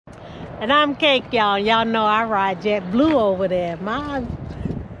And I'm Cake, y'all. Y'all know I ride JetBlue over there. My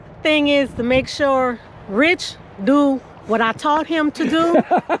thing is to make sure Rich do what I taught him to do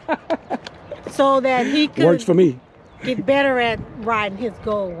so that he could works for me. Get better at riding his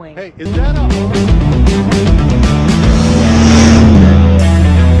Gold Wing. Hey, is that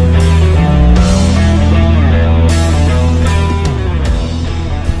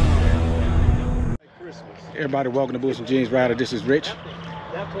Everybody, welcome to Boots and Jeans Rider. This is Rich.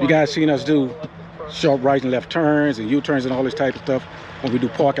 You guys seen us do sharp right and left turns and U-turns and all this type of stuff when we do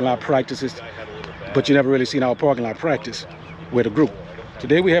parking lot practices, but you never really seen our parking lot practice with a group.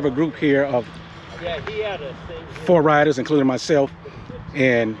 Today we have a group here of 4 riders, including myself.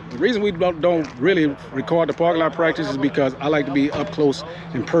 And the reason we don't really record the parking lot practice is because I like to be up close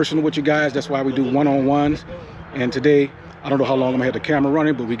and personal with you guys. That's why we do one-on-ones. And today, I don't know how long I'm gonna have the camera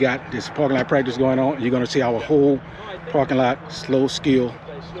running, but we got this parking lot practice going on. And you're gonna see our whole parking lot slow skill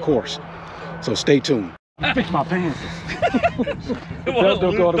course. So stay tuned. Fix my pants. don't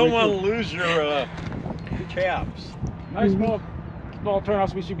want to lose your caps. Nice small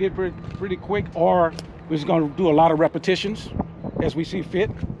turnouts we should get pretty quick, or we're just gonna do a lot of repetitions as we see fit.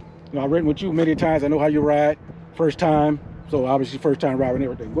 You know, I've ridden with you many times. I know how you ride. First time, so obviously first time riding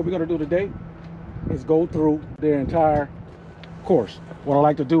everything. What we're gonna do today is go through their entire course. What I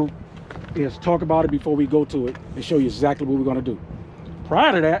like to do is talk about it before we go to it and show you exactly what we're gonna do.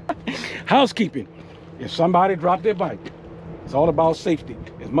 Prior to that, housekeeping. If somebody dropped their bike, it's all about safety.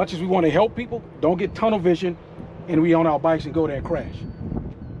 As much as we want to help people, don't get tunnel vision and we on our bikes and go there and crash.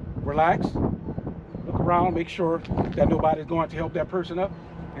 Relax, look around, make sure that nobody's going to help that person up,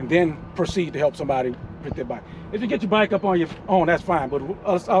 and then proceed to help somebody with their bike. If you get your bike up on your own, that's fine, but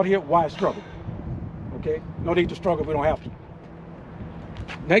us out here, why struggle? Okay, no need to struggle if we don't have to.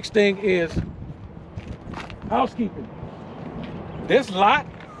 Next thing is housekeeping. This lot,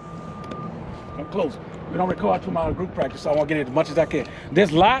 I'm close. We don't record too much group practice, so I want to get in as much as I can.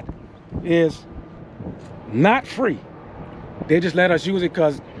 This lot is not free. They just let us use it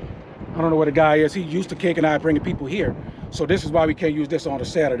because I don't know where the guy is. He used to Cake and I bringing people here. So this is why we can't use this on a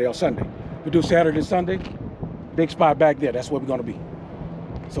Saturday or Sunday. We do Saturday and Sunday, big spot back there. That's where we're going to be.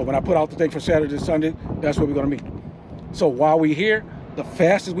 So when I put out the thing for Saturday and Sunday, that's where we're going to meet. So while we're here, the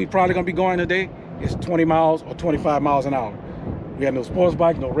fastest we probably going to be going today is 20 miles or 25 miles an hour. We have no sports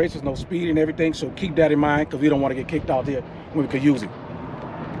bikes, no races, no speed and everything. So keep that in mind because we don't want to get kicked out there when we could use it.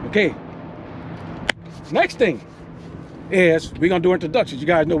 Okay. Next thing is we're going to do introductions. You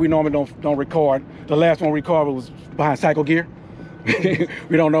guys know we normally don't record. The last one we recorded was behind Cycle Gear.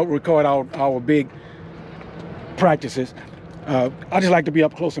 We don't record our big practices. I just like to be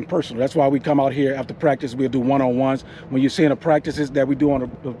up close and personal. That's why we come out here after practice. We'll do one-on-ones. When you're seeing the practices that we do on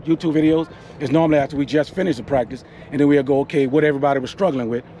the YouTube videos, it's normally after we just finish the practice, and then we'll go, okay, what everybody was struggling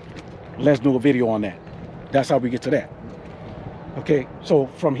with, let's do a video on that. That's how we get to that. Okay, so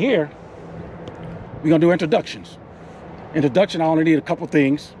from here, we're gonna do introductions. Introduction, I only need a couple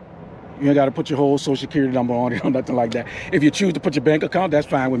things. You ain't gotta put your whole social security number on it or nothing like that. If you choose to put your bank account, that's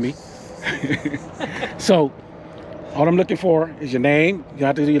fine with me. So, all I'm looking for is your name. You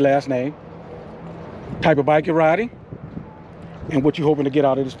have to do your last name, type of bike you're riding, and what you're hoping to get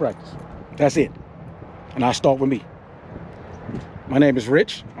out of this practice. That's it. And I'll start with me. My name is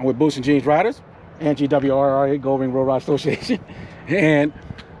Rich. I'm with Boots and Jeans Riders and GWRRA, Gold Wing Road Ride Association. And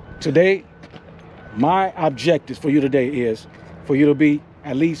today, my objective for you today is for you to be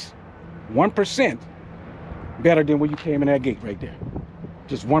at least 1% better than when you came in that gate right there.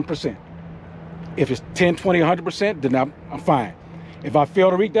 Just 1%. If it's 10, 20, 100%, then I'm fine. If I fail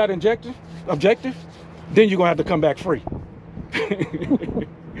to reach that objective, then you're gonna have to come back free.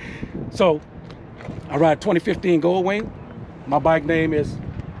 So, I ride 2015 Gold Wing. My bike name is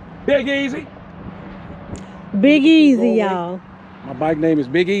Big Easy. Big Easy, y'all. My bike name is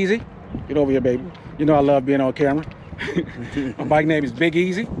Big Easy. Get over here, baby. You know I love being on camera. My bike name is Big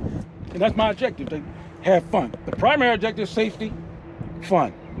Easy. And that's my objective, to have fun. The primary objective is safety,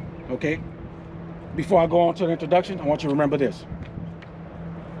 fun, okay? Before I go on to the introduction, I want you to remember this.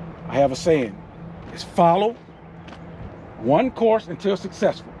 I have a saying. It's follow one course until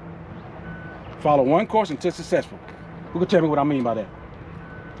successful. Follow one course until successful. Who can tell me what I mean by that?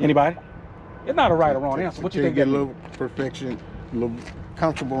 Anybody? It's not a right or wrong answer. What you think? Get a little perfection, a little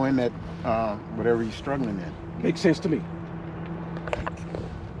comfortable in that, whatever you're struggling in. Makes sense to me.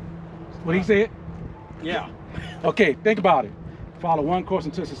 What he said? Yeah. Okay, think about it. Follow one course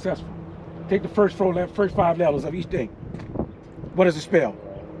until successful. Take the first 5 letters of each thing. What does it spell?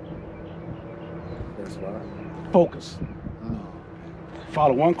 That's right. Focus.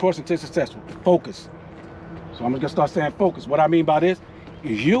 Follow one course until successful. Focus. So I'm gonna start saying focus. What I mean by this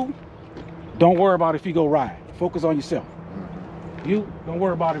is you Don't worry about if you go ride. Focus on yourself. You don't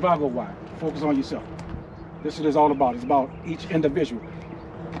worry about if I go wide. Focus on yourself. This is all about. It's about each individual.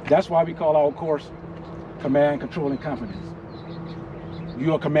 That's why we call our course Command, Control, and Confidence.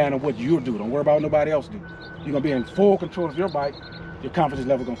 You're a command of what you do. Don't worry about what nobody else do. You're gonna be in full control of your bike. Your confidence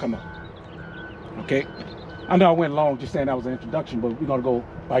level gonna come up. Okay? I know I went long just saying that was an introduction, but we're gonna go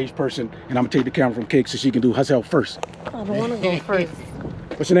by each person, and I'm gonna take the camera from Cake so she can do herself first. I don't want to go first.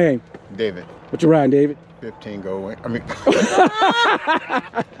 What's your name? David. What you riding, David? 15 going. I mean,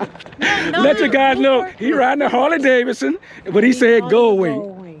 Let your guys know he riding a Harley Davidson, but he said Gold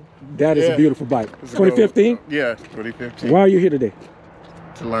Wing. That is a beautiful bike. 2015? Yeah, 2015. Why are you here today?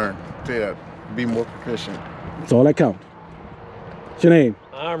 To learn, to be more proficient. That's all that counts. What's your name?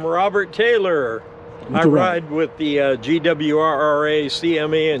 I'm Robert Taylor. I ride with the GWRRA,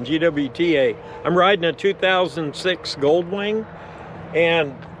 CME, and GWTA. I'm riding a 2006 Goldwing,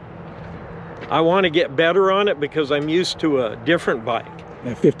 and I want to get better on it because I'm used to a different bike.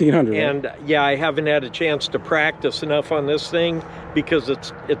 That 1500. And right? yeah, I haven't had a chance to practice enough on this thing because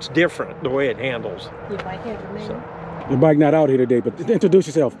it's different the way it handles. Your bike has a name? Your bike not out here today, but introduce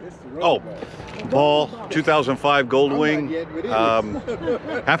yourself. Oh, Paul, 2005 Goldwing.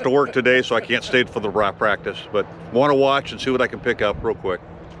 Have to work today, so I can't stay for the practice, but want to watch and see what I can pick up real quick.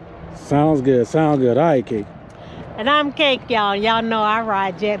 Sounds good. Sounds good. All right, Cake. And I'm Cake, y'all. Y'all know I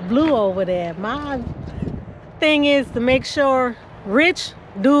ride JetBlue over there. My thing is to make sure Rich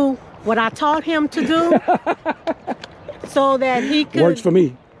do what I taught him to do so that he could Works for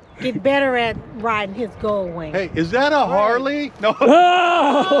me. get better at riding his Gold Wing. Hey, is that a Harley? No.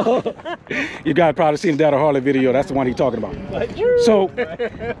 Oh! You guys probably seen that Harley video. That's the one he's talking about. So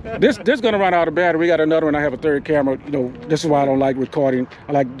this gonna run out of battery. We got another one. I have a third camera. You know, this is why I don't like recording.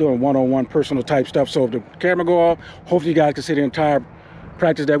 I like doing one-on-one personal type stuff. So if the camera go off, hopefully you guys can see the entire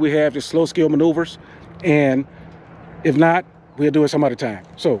practice that we have, just slow skill maneuvers. And if not, we'll do it some other time.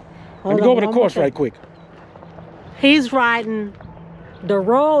 So let me go over the course right quick. He's riding the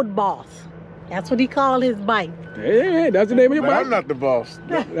Road Boss. That's what he called his bike. Hey, that's the name of your But bike. I'm not the boss.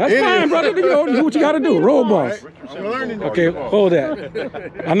 That's fine, brother. You know, do what you got to do. Road boss. I'm learning. Okay, hold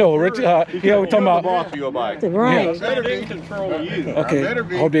that. I know, Rich. Yeah, we're talking about. Boss of your bike. Right. Better be. Okay, better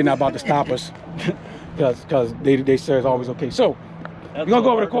be. I hope they're not about to stop us, because they say it's always okay. So we're gonna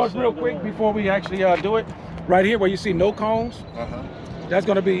go over the course real quick before we actually do it. Right here, where you see no cones, that's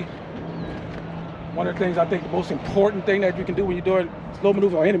gonna be one of the things I think the most important thing that you can do when you're doing slow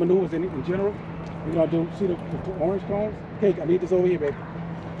maneuvers or any maneuvers in general. We're gonna do, see the orange cones? Cake, I need this over here, baby.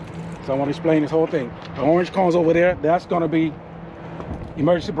 So I want to explain this whole thing. The orange cones over there, that's gonna be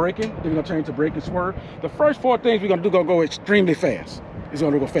emergency braking. Then we're gonna change to brake and swerve. The first four things we're gonna do gonna go extremely fast. It's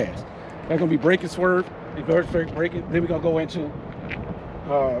gonna go fast. That's gonna be brake and swerve, emergency braking. Then we're gonna go into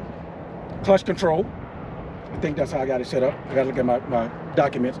clutch control. I think that's how I got it set up. I gotta look at my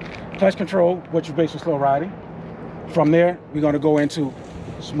documents. Clutch control, which is basically slow riding. From there, we're gonna go into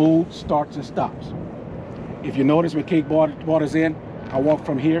smooth starts and stops. If you notice when Cake brought us in, I walked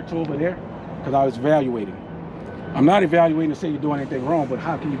from here to over there because I was evaluating. I'm not evaluating to say you're doing anything wrong, but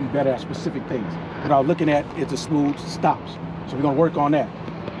how can you be better at specific things? What I was looking at is the smooth stops. So we're gonna work on that.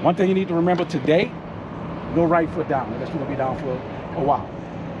 One thing you need to remember today, no right foot down. That's gonna be down for a while.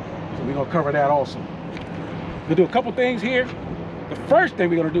 So we're gonna cover that also. We'll do a couple things here. The first thing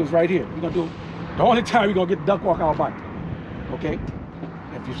we're gonna do is right here. We're gonna do, the only time we're gonna get the duck walk our bike, okay?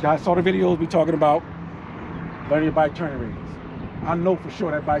 If you guys saw the videos, we talking about learning your bike turning radius. I know for sure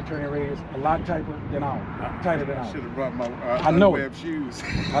that bike turning radius a lot tighter than ours. I should have brought my I know it. shoes.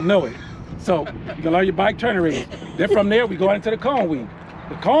 I know it. So you can learn your bike turning radius. Then from there, we go into the cone weave.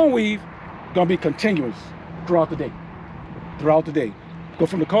 The cone weave gonna be continuous throughout the day. Throughout the day. Go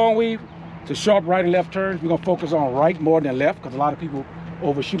from the cone weave to sharp right and left turns. We're gonna focus on right more than left because a lot of people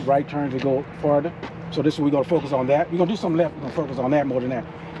overshoot right turns and go farther. So this is what we're gonna focus on that. We're gonna do some left, we're gonna focus on that more than that.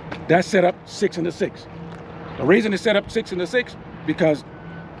 That's set up 6 and 6. The reason it's set up 6 and 6, because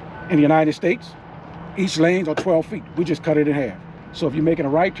in the United States, each lanes are 12 feet. We just cut it in half. So if you're making a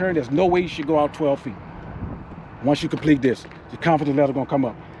right turn, there's no way you should go out 12 feet. Once you complete this, the confidence level gonna come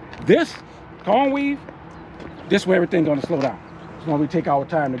up. This cone weave, this is where everything's gonna slow down. It's when we take our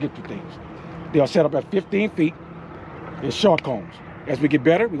time to get through things. They are set up at 15 feet. It's short cones. As we get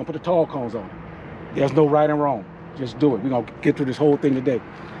better, we're gonna put the tall cones on. There's no right and wrong. Just do it. We're gonna get through this whole thing today.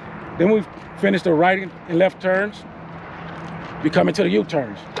 Then we've finished the right and left turns. We come into the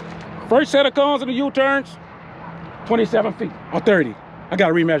U-turns. First set of cones in the U-turns, 27 feet or 30. I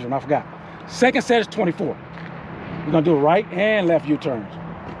gotta remeasure them, I forgot. Second set is 24. We're gonna do right and left U-turns.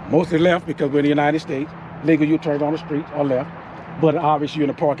 Mostly left because we're in the United States. Legal U-turns on the streets are left. But obviously you're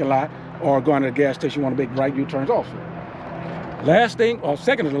in the parking lot, or going to the gas station, you want to make right U-turns also. Last thing, or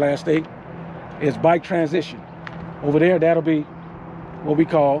second to the last thing, is bike transition. Over there, that'll be what we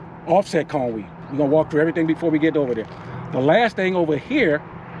call offset cone weave. We're gonna walk through everything before we get over there. The last thing over here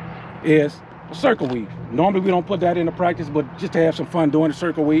is a circle weave. Normally we don't put that into practice, but just to have some fun doing the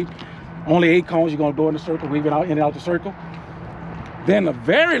circle weave. Only 8 cones you're gonna do in the circle, weave it out in and out the circle. Then the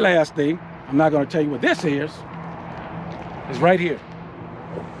very last thing, I'm not gonna tell you what this is right here.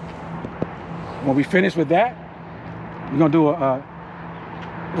 When we finish with that, we're gonna do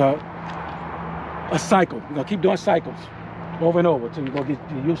a cycle. We're gonna keep doing cycles over and over until you're gonna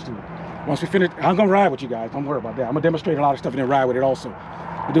get used to it. Once we finish, I'm gonna ride with you guys. Don't worry about that. I'm gonna demonstrate a lot of stuff and then ride with it also.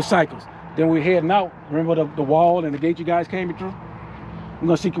 We do cycles. Then we're heading out. Remember the wall and the gate you guys came through? I'm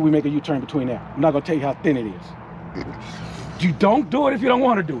gonna see can we make a U-turn between there. I'm not gonna tell you how thin it is. You don't do it if you don't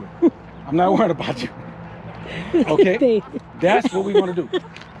want to do it. I'm not worried about you. Okay? That's what we want to do.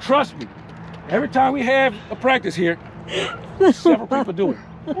 Trust me. Every time we have a practice here, several people do it.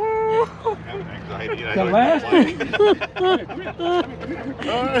 The last thing.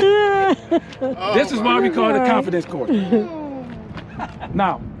 This is why we call it a confidence course.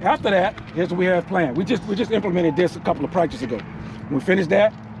 Now, after that, here's what we have planned. We just implemented this a couple of practices ago. When we finish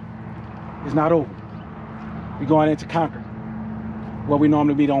that, it's not over. We're going into Concord, where we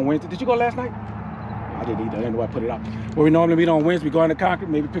normally meet on Wednesday. Did you go last night? I didn't either. I didn't know I put it up. Where we normally meet on Wednesday, we go into Concord,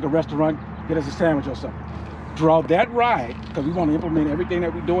 maybe pick a restaurant, get us a sandwich or something. Throughout that ride, because we want to implement everything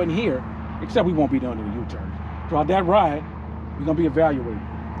that we're doing here, except we won't be doing the U-turn. Throughout that ride, we're going to be evaluated.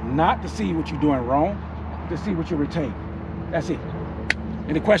 Not to see what you're doing wrong, to see what you retain. That's it.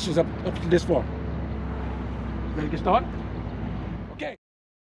 Any questions up to this far? Ready to get started? Okay.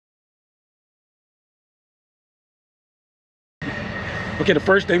 Okay, the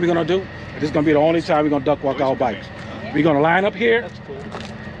first thing we're going to do, this is going to be the only time we're going to duck walk our bikes. We're going to line up here. That's cool.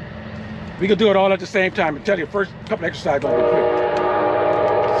 We can do it all at the same time. I tell you, the first couple exercises are going to be quick.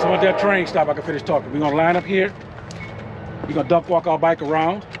 So at that train stop, I can finish talking. We're going to line up here. We're going to duck walk our bike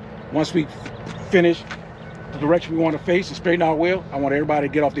around. Once we finish the direction we want to face and straighten our wheel, I want everybody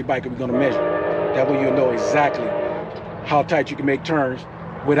to get off their bike and we're going to measure. That way you'll know exactly how tight you can make turns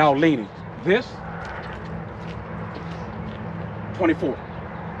without leaning. This, 24.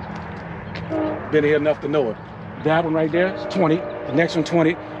 Been here enough to know it. That one right there is 20. The next one,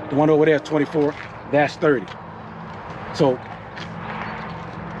 20. The one over there is 24. That's 30. So,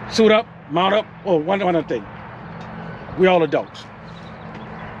 suit up, mount up. Oh, one other thing. We all adults.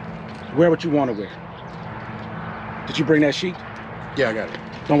 Wear what you want to wear. Did you bring that sheet? Yeah, I got it.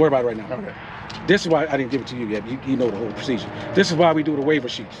 Don't worry about it right now. Okay. This is why I didn't give it to you yet. You know the whole procedure. This is why we do the waiver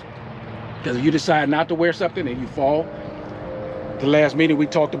sheets. Because if you decide not to wear something and you fall, the last meeting we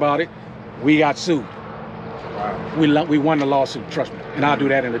talked about it, we got sued. Wow. We won the lawsuit, trust me. And I'll do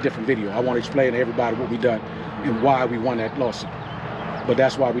that in a different video. I want to explain to everybody what we done and why we won that lawsuit. But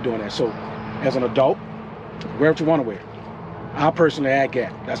that's why we're doing that. So, as an adult, wear what you want to wear. I personally add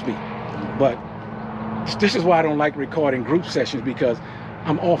gap. That's me. But this is why I don't like recording group sessions, because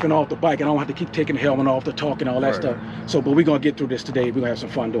I'm off and off the bike and I don't have to keep taking the helmet off, the talk and all that stuff. So, but we're going to get through this today. We're going to have some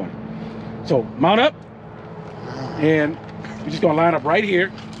fun doing it. So, mount up. And we're just going to line up right here.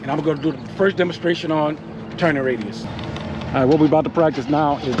 And I'm going to do the first demonstration on turning radius. All right, what we're about to practice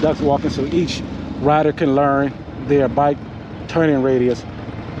now is duck walking, so each rider can learn their bike turning radius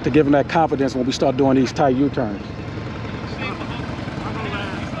to give them that confidence when we start doing these tight U-turns.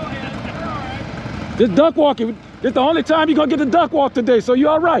 This duck walking, this is the only time you're gonna get the duck walk today, so you're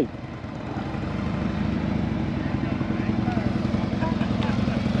all right.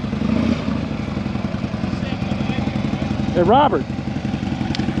 Hey, Robert.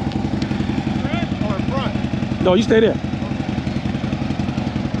 No, you stay there.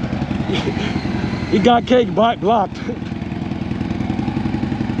 He got Cake blocked.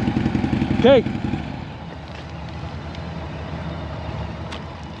 Cake.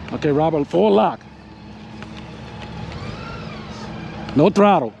 Okay, Robert, full lock. No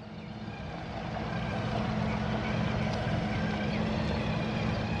throttle.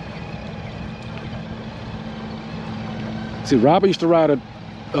 See, Robert used to ride a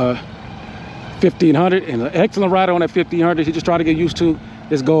 1500, and an excellent rider on that 1500. He just tried to get used to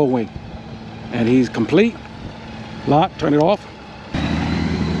this gold wing. And he's complete. Lock, turn it off.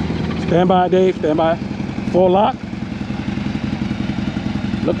 Stand by, Dave, stand by. Full lock.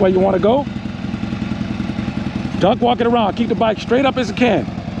 Look where you want to go. Duck walking around, keep the bike straight up as you can.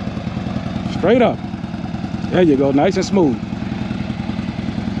 Straight up. There you go, nice and smooth.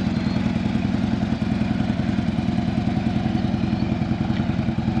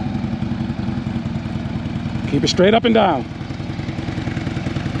 Keep it straight up and down.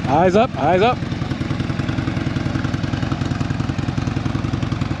 Eyes up, eyes up.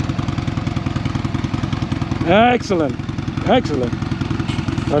 Excellent, excellent.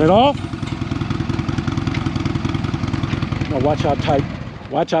 Turn it off. Now watch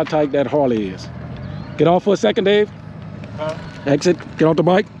how tight that Harley is. Get off for a second, Dave. Exit, get off the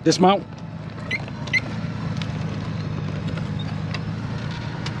bike, dismount.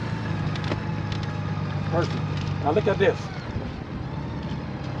 Perfect. Now look at this.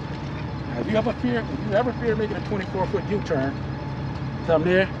 Now if you ever fear making a 24-foot U-turn from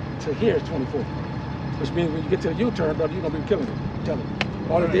there to here is 24. Which means when you get to the U-turn, brother, you're gonna be killing it. I'm telling you.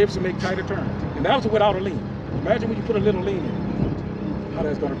 Harley Davidson make tighter turns. And that was without a lean. Imagine when you put a little lean in, how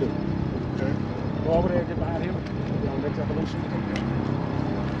that's gonna do. Okay. Go over there and get behind him. Next evolution.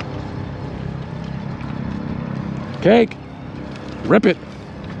 Cake. Rip it.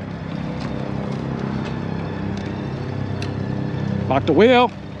 Lock the wheel.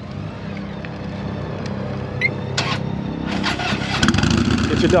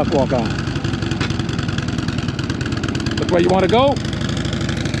 Get your duck walk on. Look where you want to go.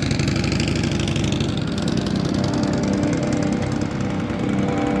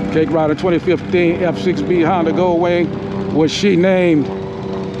 Cake Rider 2015 F6B Honda Goldwing was she named.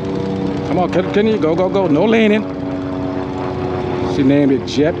 Come on, can you go, go, go. No leaning. She named it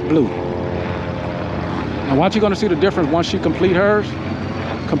Jet Blue. Now watch, you're gonna see the difference once she complete hers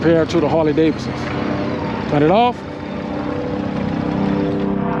compared to the Harley Davidsons. Turn it off.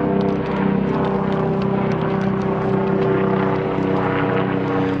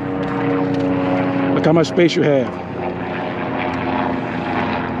 Look how much space you have.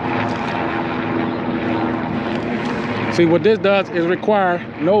 See, what this does is require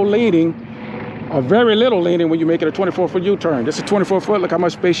no leaning or very little leaning when you make it a 24-foot U-turn. This is 24-foot, look how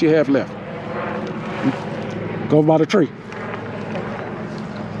much space you have left. Go by the tree.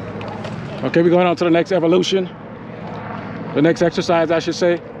 Okay, we're going on to the next evolution. The next exercise, I should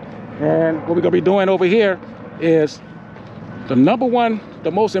say. And what we're gonna be doing over here is the number one,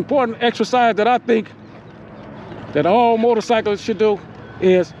 the most important exercise that I think that all motorcyclists should do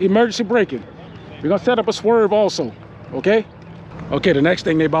is emergency braking. We're gonna set up a swerve also. Okay? Okay, the next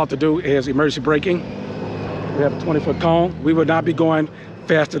thing they're about to do is emergency braking. We have a 20-foot cone. We would not be going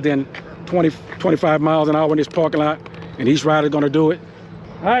faster than 25 miles an hour in this parking lot, and each rider is gonna do it.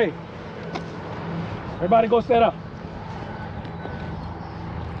 Hey, everybody go set up.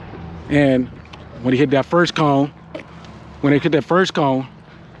 And when he hit that first cone,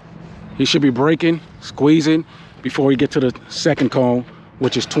 he should be braking, squeezing before he gets to the second cone,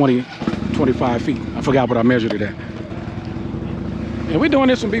 which is 25 feet. I forgot what I measured it at. And we're doing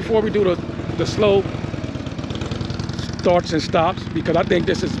this one before we do the slow starts and stops, because I think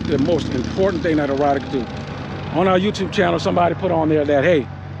this is the most important thing that a rider can do. On our YouTube channel, somebody put on there that, hey,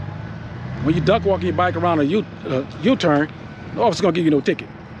 when you duck walking your bike around a U-turn, the officer's gonna give you no ticket.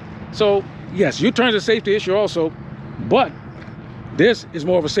 So yes, U-turn is a safety issue also, but this is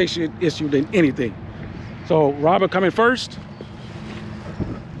more of a safety issue than anything. So Robert coming first.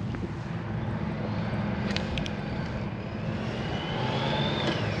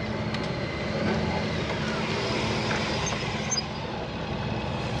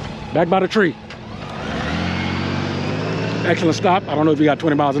 Back by the tree. Excellent stop. I don't know if you got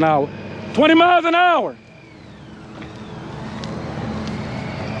 20 miles an hour. 20 miles an hour!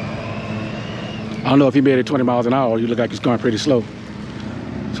 I don't know if he made it 20 miles an hour. You look like he's going pretty slow.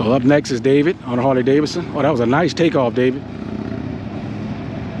 So up next is David on a Harley Davidson. Oh, that was a nice takeoff, David.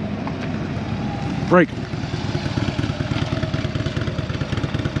 Brake.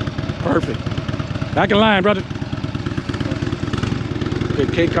 Perfect. Back in line, brother. Okay,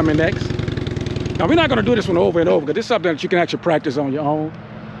 Kate coming next. Now, we're not going to do this one over and over, because this is something that you can actually practice on your own.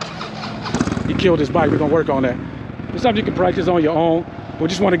 He killed his bike. We're going to work on that. It's something you can practice on your own. We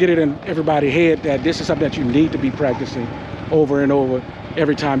just want to get it in everybody's head that this is something that you need to be practicing over and over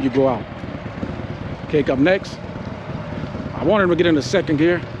every time you go out. Kate up next. I want her to get into second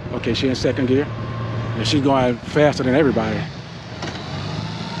gear. Okay, she's in second gear. And she's going faster than everybody.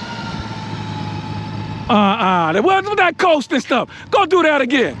 What's that coasting stuff? Go do that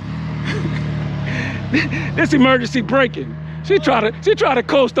again. This emergency braking. She tried to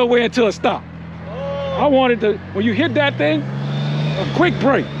coast her way into a stop. I wanted to, when you hit that thing, a quick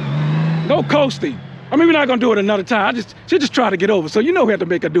brake. No coasting. I mean, we're not gonna do it another time. She just tried to get over. So you know we have to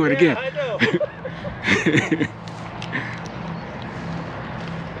make her do it again. I know.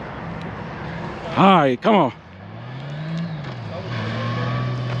 All right, come on.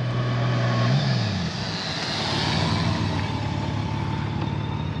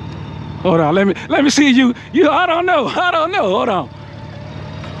 Hold on, let me see you. I don't know, hold on.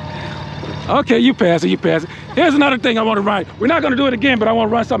 Okay, you pass it, you pass it. Here's another thing I want to run. We're not going to do it again, but I want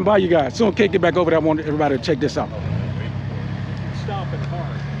to run something by you guys. Soon Kate get back over there, I want everybody to check this out. Stopping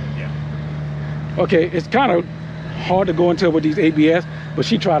hard. Yeah. Okay, it's kind of hard to go into with these ABS, but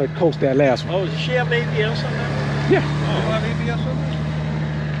she tried to coast that last one. Oh, does she have ABS on that? Yeah. You have ABS on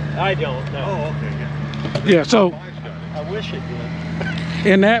this? I don't know. Oh, okay, yeah. Yeah, so I wish it did.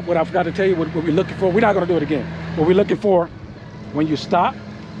 in that, what I forgot to tell you, what we're looking for, we're not going to do it again. What we're looking for, when you stop,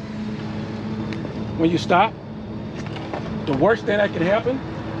 the worst thing that can happen,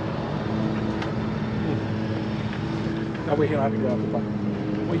 now wait here, I have to get off the bike.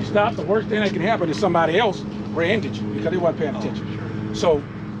 When you stop, the worst thing that can happen is somebody else rear-ended you because they weren't paying attention. So,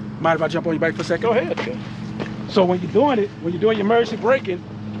 mind if I jump on your bike for a second? Go ahead. So when you're doing it, when you're doing your emergency braking,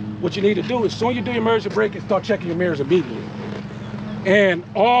 what you need to do is, as soon as you do your emergency braking, start checking your mirrors immediately. And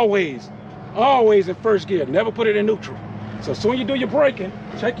always in first gear, never put it in neutral. So as soon as you do your braking,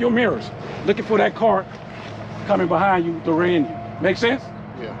 check your mirrors, looking for that car coming behind you to rear end you. Make sense?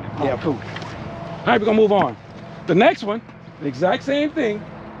 Yeah. Yeah, cool. All right, we're gonna move on. The next one, the exact same thing,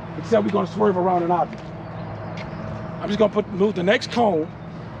 except we're gonna swerve around an object. I'm just gonna move the next cone,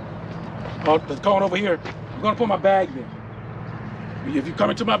 or the cone over here. I'm gonna put my bag there. If you come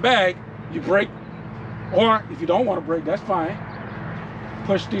into my bag, you brake, or if you don't want to brake, that's fine.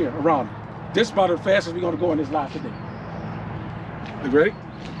 Push steer around it. This is about the fastest we're gonna go in this lot today. You ready?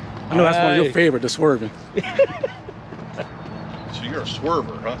 I know that's one of your favorite, the swerving. So you're a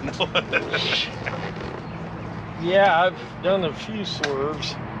swerver, huh? No. Yeah, I've done a few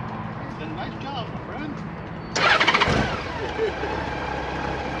swerves. Nice job, my friend.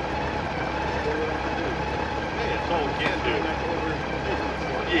 Hey, it's all we can do.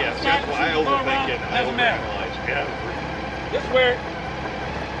 Yes, that's why I overthink it. Doesn't matter. Yeah, This is where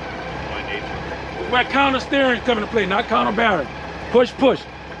my nature. counter steering come into play, not counter barrel. Push, push.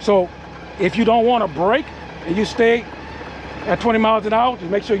 So if you don't want to brake and you stay at 20 miles an hour,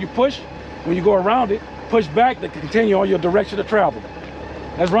 just make sure you push. When you go around it, push back to continue on your direction of travel.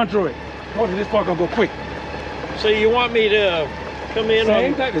 Let's run through it. Hold it, this part gonna go quick. So you want me to come in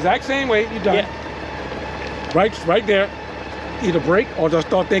Same on... thing, exact same way, you done. Yeah. Right there. Either brake or just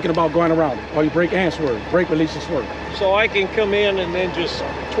start thinking about going around it. Or you brake and swerve. Brake, release, and swerve. So I can come in and then just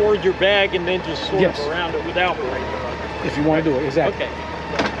toward your bag and then just swerve Yes. around it without braking. If you want to do it, exactly. Okay.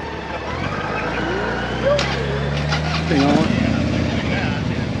 Thing on.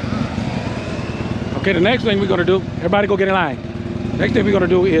 Okay, the next thing we're gonna do, everybody go get in line. Next thing we're gonna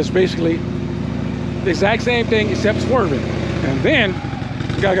do is basically the exact same thing except swerving. And then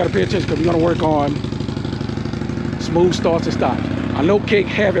you guys gotta pay attention because we're gonna work on smooth starts and stops. I know Kate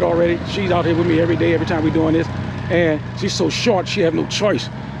have it already. She's out here with me every day, every time we're doing this. And she's so short, she have no choice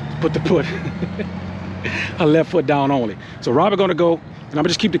but to put her left foot down only. So Robert gonna go, and I'm gonna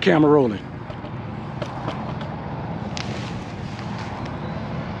just keep the camera rolling.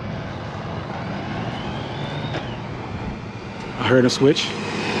 I heard a switch.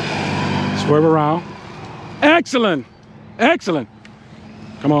 Swerve around. Excellent. Excellent.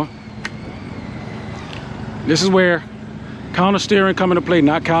 Come on. This is where counter steering come into play,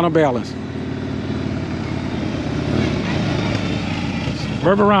 not counterbalance.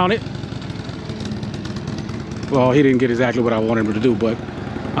 Swerve around it. Well, he didn't get exactly what I wanted him to do, but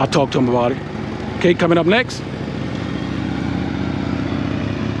I'll talk to him about it. Kate coming up next.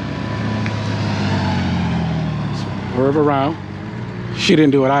 Swerve around. She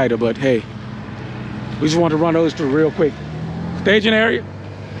didn't do it either, but hey, we just want to run those through real quick. Staging area.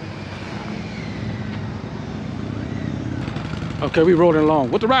 Okay, we rolling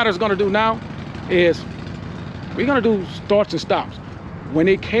along. What the rider's gonna do now is we're gonna do starts and stops. When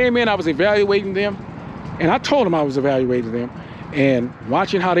they came in, I was evaluating them, and I told them I was evaluating them and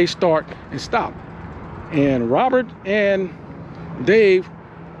watching how they start and stop. And Robert and Dave,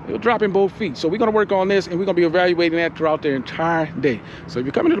 they were dropping both feet. So we're gonna work on this, and we're gonna be evaluating that throughout the entire day. So if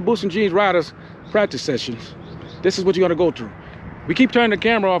you're coming to the Boost and Jeans Riders practice sessions, this is what you're gonna go through. We keep turning the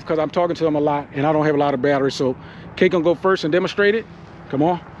camera off because I'm talking to them a lot and I don't have a lot of battery. So Kate gonna go first and demonstrate it. Come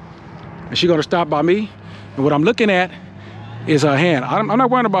on. And she's gonna stop by me. And what I'm looking at is her hand. I'm not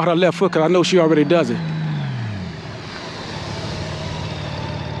worrying about her left foot because I know she already does it.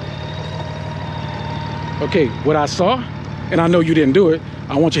 Okay, what I saw, and I know you didn't do it,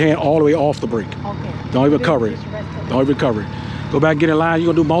 I want your hand all the way off the brake. Okay. Don't even cover it. Don't even cover it. Go back and get in line.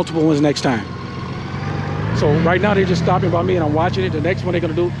 You're gonna do multiple ones next time. So right now they're just stopping by me and I'm watching it. The next one they're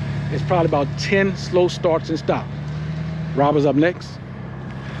gonna do is probably about 10 slow starts and stops. Robert's up next.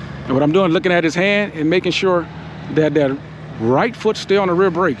 And what I'm doing, looking at his hand and making sure that that right foot stay on the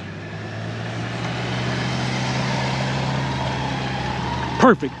rear brake.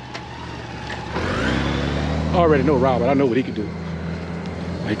 Perfect. I already know Robert. I know what he can do.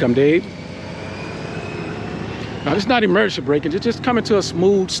 Here come Dave. Now, this is not emergency braking. It's just coming to a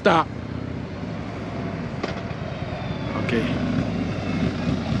smooth stop. Okay.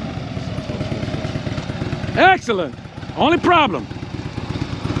 Excellent. Only problem.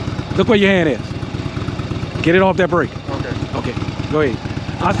 Look where your hand is. Get it off that brake. Okay. Okay. Go ahead.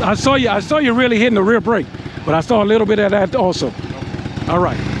 I saw you really hitting the rear brake, but I saw a little bit of that also. All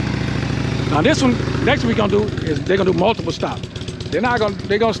right. Now this one, next we're gonna do is they're gonna do multiple stops. They're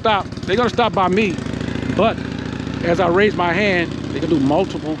gonna stop by me, but as I raise my hand, they're gonna do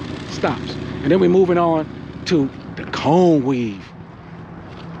multiple stops. And then we're moving on to the cone weave.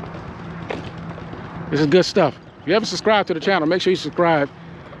 This is good stuff. If you haven't subscribed to the channel, make sure you subscribe.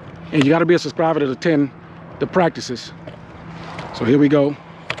 And you gotta be a subscriber to attend the practices. So here we go.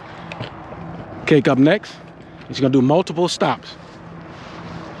 Cake up next. She's gonna do multiple stops.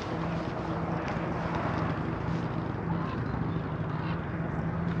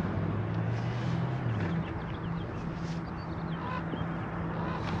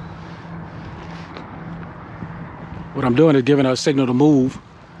 What I'm doing is giving her a signal to move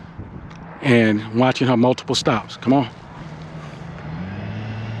and watching her multiple stops. Come on.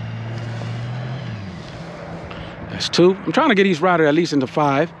 That's 2. I'm trying to get each rider at least into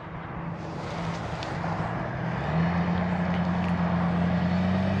 5.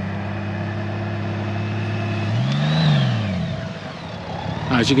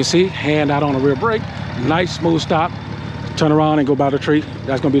 As you can see, hand out on the rear brake. Nice smooth stop. Turn around and go by the tree.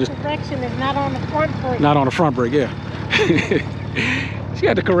 That's gonna be the Correction is not on the front brake. Not on the front brake, yeah. She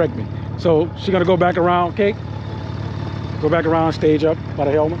had to correct me. So she's gonna go back around, Cake. Go back around, stage up by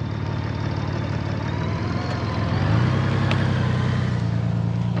the helmet.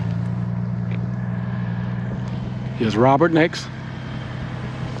 Here's Robert next.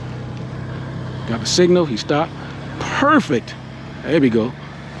 Got the signal, he stopped. Perfect. There we go.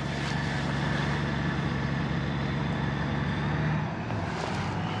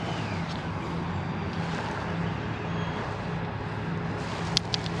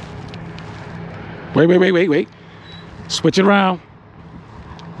 Wait. Switch it around.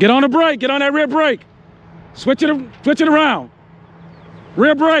 Get on the brake. Get on that rear brake. Switch it around.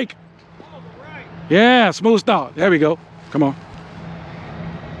 Rear brake. Yeah, smooth start. There we go. Come on.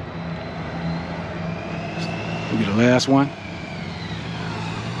 Will be the last one.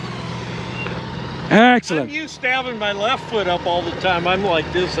 Excellent. I'm used to having my left foot up all the time. I'm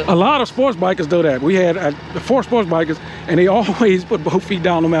like this. A lot of sports bikers do that. We had 4 sports bikers, and they always put both feet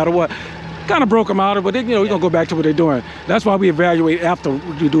down no matter what. Kind of broke them out of, but they, we're gonna go back to what they're doing. That's why we evaluate after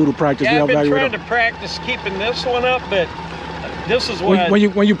you do the practice. Yeah, I've been trying to practice keeping this one up, but this is what when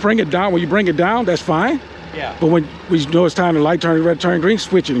you bring it down, that's fine. Yeah. But when you know it's time to light turn red, turn green,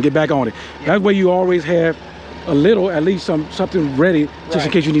 switch it and get back on it. Yeah. That way you always have a little, at least something ready just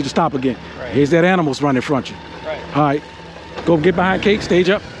in case you need to stop again. Right. Here's that animal's running in front of you. Right. All right, go get behind Cake, stage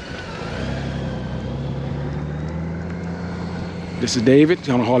up. This is David, he's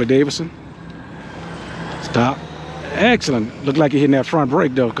on a Harley Davidson. Stop. Excellent. Look like you're hitting that front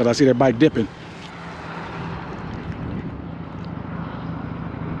brake though, because I see that bike dipping.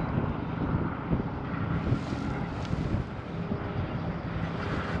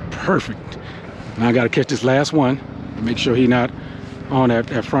 Perfect. Now I got to catch this last one. Make sure he's not on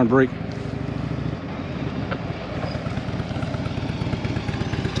that front brake.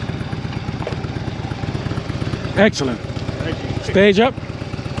 Excellent. Stage up.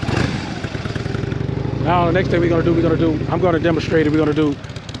 Now the next thing I'm going to demonstrate it. We're going to do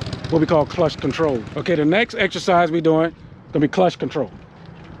what we call clutch control. Okay, the next exercise we're doing is going to be clutch control.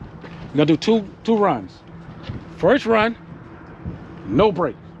 We're going to do two runs. First run, no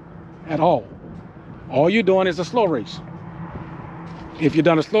brake at all. All you're doing is a slow race. If you've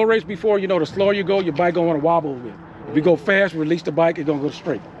done a slow race before, you know the slower you go, your bike going to want to wobble a bit. If you go fast, release the bike, it's going to go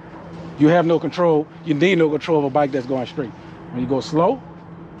straight. You have no control. You need no control of a bike that's going straight. When you go slow,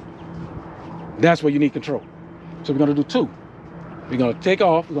 that's where you need control. So we're going to do 2. We're going to take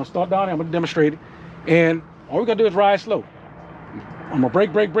off. We're going to start down here. I'm going to demonstrate it. And all we're going to do is ride slow. I'm going to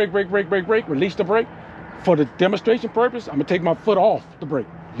brake, release the brake. For the demonstration purpose, I'm going to take my foot off the brake.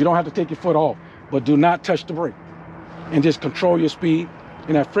 You don't have to take your foot off, but do not touch the brake. And just control your speed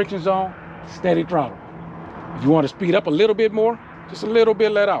in that friction zone, steady throttle. If you want to speed up a little bit more, just a little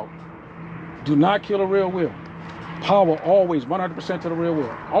bit let out. Do not kill the rear wheel. Power always 100% to the rear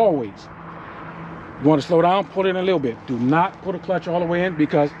wheel, always. You want to slow down, pull it in a little bit. Do not put a clutch all the way in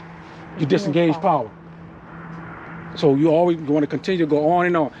because you disengage power. So you always want to continue to go on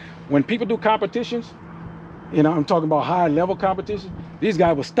and on. When people do competitions, I'm talking about high level competition, these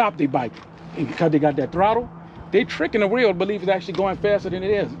guys will stop their bike because they got that throttle they tricking the wheel to believe it's actually going faster than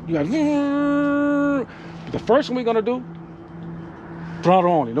it is. You got the first one we're gonna do,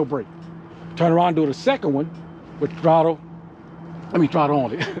 throttle only, no brake. Turn around and do the second one with throttle only.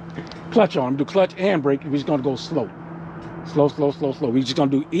 Clutch on, do clutch and brake. We're just gonna go slow. Slow, slow, slow, slow. We're just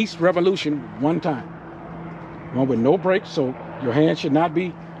gonna do each revolution one time. One with no brake, so your hand should not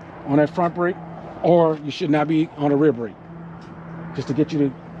be on that front brake, or you should not be on the rear brake. Just to get you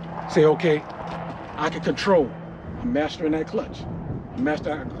to say, okay, I can control. I'm mastering that clutch. I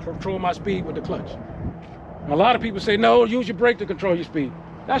can control my speed with the clutch. And a lot of people say, no, use your brake to control your speed.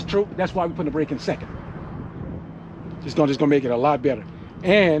 That's true. That's why we put the brake in second. Just gonna make it a lot better.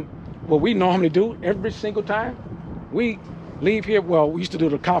 And what we normally do every single time, we leave here, well, we used to do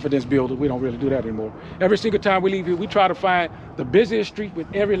the confidence builder. We don't really do that anymore. Every single time we leave here, we try to find the busiest street with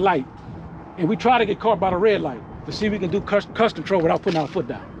every light. And we try to get caught by the red light to see if we can do cuss control without putting our foot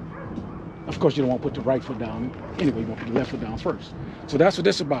down. Of course, you don't want to put the right foot down. Anyway, you want to put the left foot down first. So that's what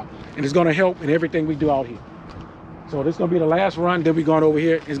this is about. And it's going to help in everything we do out here. So this is going to be the last run. Then we're going over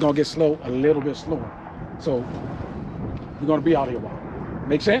here. It's going to get slow, a little bit slower. So we're going to be out here a while.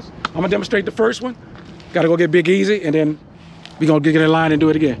 Make sense? I'm going to demonstrate the first one. Got to go get Big Easy, and then we're going to get in line and do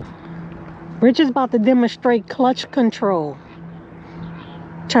it again. Rich is about to demonstrate clutch control.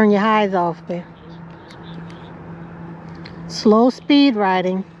 Turn your highs off there. Slow speed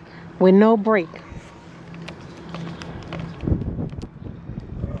riding with no brake.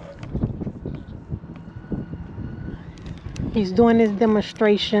 He's doing his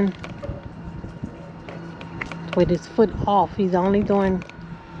demonstration with his foot off. He's only doing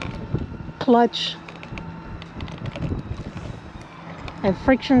clutch and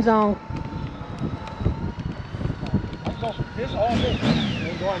friction zone. This all this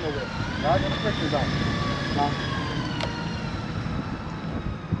ain't going nowhere. Right in the friction zone.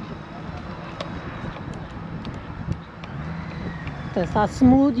 That's how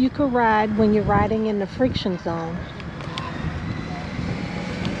smooth you can ride when you're riding in the friction zone.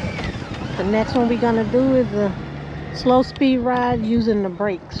 The next one we're gonna do is a slow speed ride using the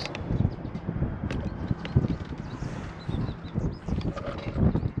brakes.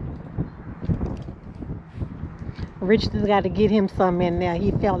 Rich has got to get him some in there.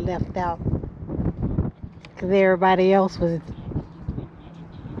 He felt left out because everybody else was.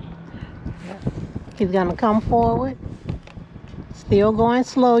 He's gonna come forward. Still going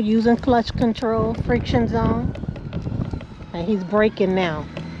slow, using clutch control, friction zone. And he's braking now.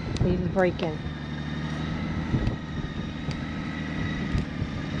 He's braking.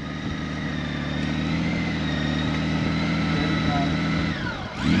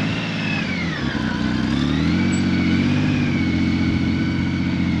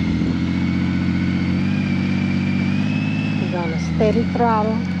 He's on a steady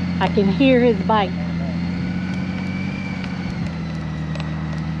throttle. I can hear his bike.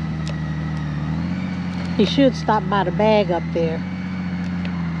 He should stop by the bag up there.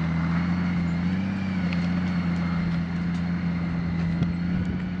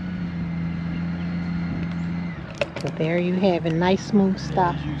 But there you have a nice smooth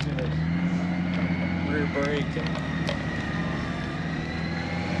stop. Using his rear brake.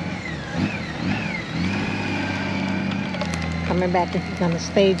 Coming back, and he's gonna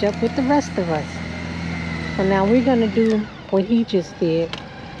stage up with the rest of us. So now we're gonna do what he just did.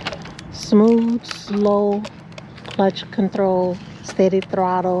 Smooth, slow, clutch control, steady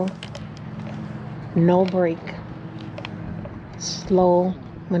throttle, no brake, slow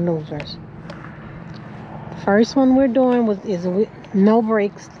maneuvers. The first one we're doing is with no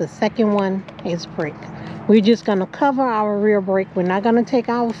brakes. The second one is brake. We're just gonna cover our rear brake. We're not gonna take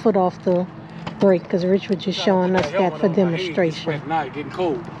our foot off the brake because Rich was just showing us that for demonstration. Now it's getting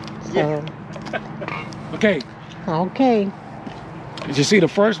cold. So, Okay. okay. As you see, the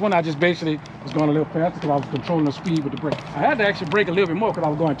first one, I just basically was going a little faster because I was controlling the speed with the brake. I had to actually brake a little bit more because I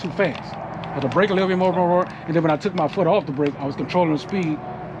was going too fast. I had to brake a little bit more, and then when I took my foot off the brake, I was controlling the speed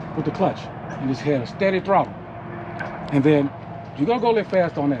with the clutch. You just had a steady throttle. And then you're going to go a little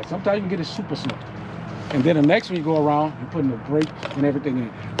fast on that. Sometimes you can get it super slow. And then the next one you go around, you're putting the brake and everything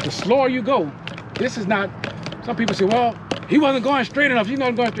in. The slower you go, this is not, some people say, well, he wasn't going straight enough. He's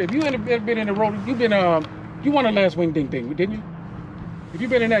not going straight. If you had been in the road, you won the last wing ding thing, didn't you? If you've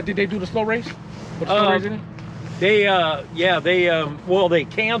been in that, did they do the slow race? Put the slow race in it? Well, they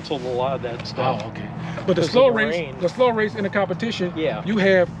canceled a lot of that stuff. Oh, okay. But the slow race in the competition, yeah, you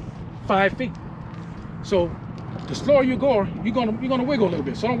have 5 feet. So the slower you go, you're gonna wiggle a little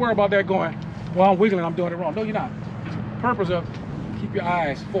bit. So don't worry about that going, well, I'm wiggling, I'm doing it wrong. No, you're not. The purpose of keep your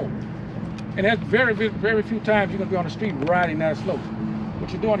eyes forward. And that's very, very, very few times you're gonna be on the street riding that slow.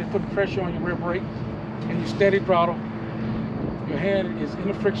 What you're doing is putting pressure on your rear brake and you steady throttle, your hand is in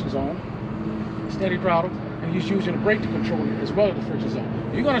the friction zone, steady throttle, and you're using the brake to control it as well as the friction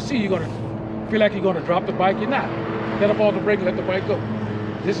zone. You're gonna see, you're gonna feel like you're gonna drop the bike, you're not. Let up all the brake and let the bike go.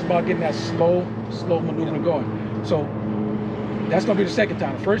 This is about getting that slow maneuvering going. So that's gonna be the second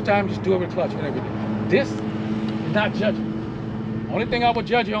time. The first time, just do it with clutch and everything. This is not judging. Only thing I would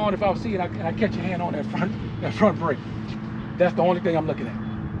judge you on if I was seeing and I catch your hand on that front brake. That's the only thing I'm looking at.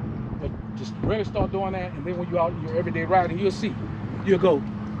 But just really start doing that, and then when you're out in your everyday riding, you'll see. You'll go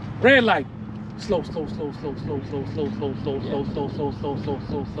red light, slow.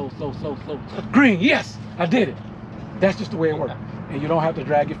 Green, yes, I did it. That's just the way it works. And you don't have to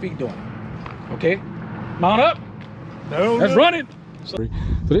drag your feet doing it. Okay? Mount up. No. Let's run it. So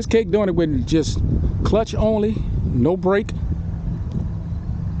this cake doing it with just clutch only, no brake.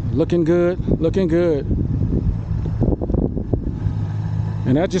 Looking good, looking good.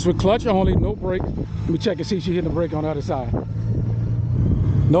 And that's just with clutch only, no brake. Let me check and see if she's hitting the brake on the other side.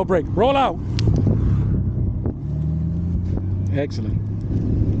 No brake. Roll out. Excellent.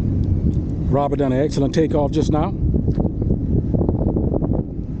 Robert done an excellent takeoff just now.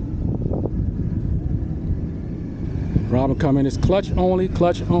 Robert coming is clutch only,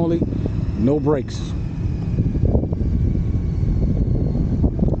 no brakes.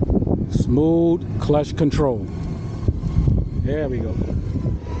 Smooth clutch control. There we go.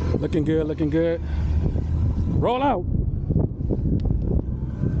 Looking good, looking good. Roll out.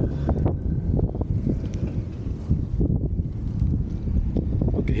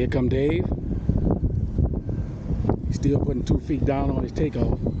 Okay, here come Dave. He's still putting 2 feet down on his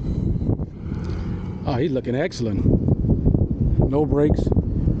takeoff. Oh, he's looking excellent. No brakes.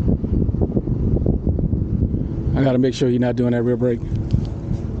 I gotta make sure you're not doing that rear brake,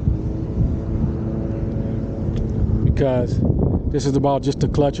 because this is about just the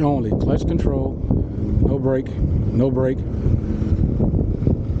clutch only. Clutch control, no brake, no brake.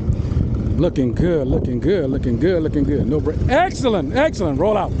 Looking good, looking good, looking good, looking good. No brake. Excellent, excellent.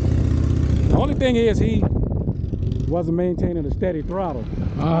 Roll out. The only thing is he wasn't maintaining a steady throttle.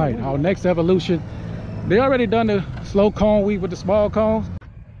 All right, our next evolution. They already done the slow cone weave with the small cones.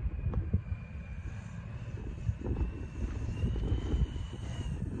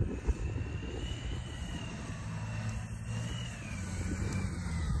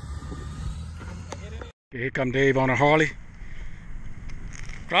 Here come Dave on a Harley.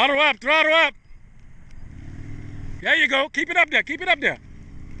 Throttle up, throttle up. There you go. Keep it up there, keep it up there.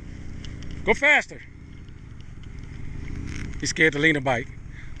 Go faster. He's scared to lean the bike.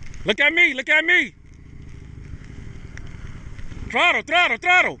 Look at me, look at me. Throttle, throttle,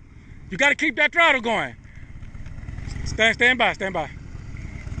 throttle. You got to keep that throttle going. Stand by, stand by.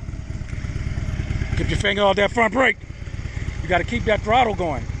 Keep your finger on that front brake. You got to keep that throttle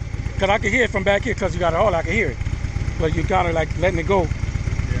going. Because I can hear it from back here, because you got a Harley, I can hear it. But you kind of like letting it go.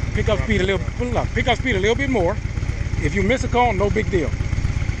 Pick up speed a little, pick up speed a little bit more. If you miss a cone, no big deal.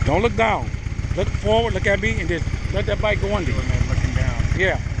 Don't look down. Look forward, look at me, and just let that bike go under. Looking down.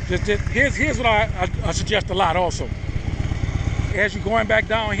 Yeah. Here's what I suggest a lot also. As you're going back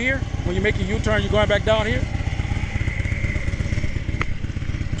down here, when you make a U-turn, you're going back down here.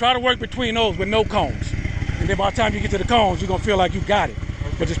 Try to work between those with no cones. And then by the time you get to the cones, you're gonna feel like you got it.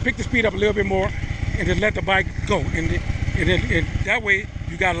 But just pick the speed up a little bit more and just let the bike go. And that way,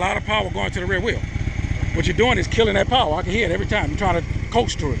 you got a lot of power going to the rear wheel. What you're doing is killing that power. I can hear it every time. You're trying to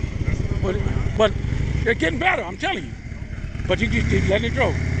coast through it. But they're getting better, I'm telling you. But you just keep letting it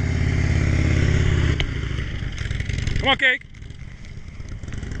go. Come on, Cake.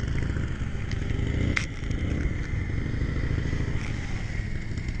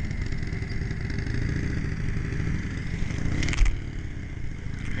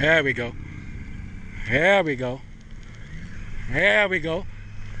 There we go. There we go. There we go.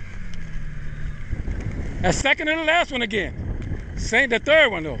 That's second to the last one again. Same, the third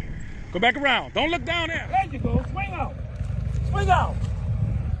one though. Go back around. Don't look down there. There you go. Swing out. Swing out.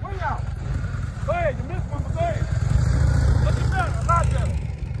 Swing out. Go ahead. You missed one, but go ahead. Look at that. A lot better.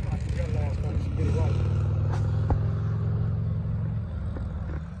 Get it right.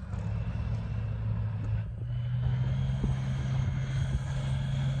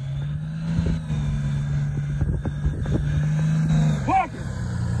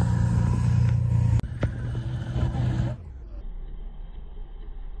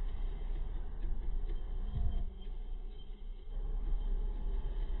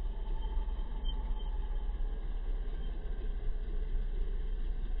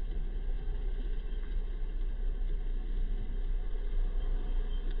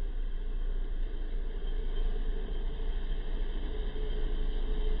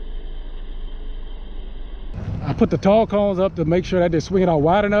 I put the tall cones up to make sure that they're swinging out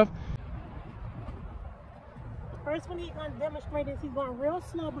wide enough. First one he's going to demonstrate is he's going real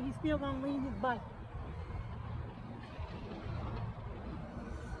slow, but he's still going to lean his bike.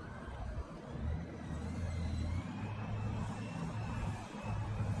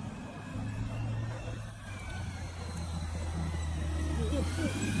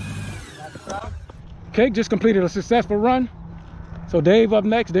 Cake just completed a successful run. So Dave up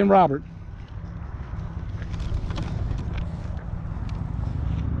next, then Robert.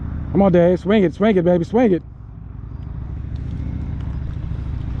 Come on, Dave, swing it, baby, swing it.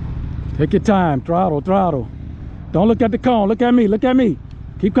 Take your time, throttle, throttle. Don't look at the cone, look at me, look at me.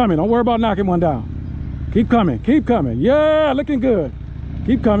 Keep coming, don't worry about knocking one down. Keep coming, keep coming. Yeah, looking good.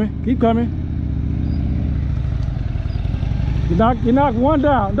 Keep coming, keep coming. You knock one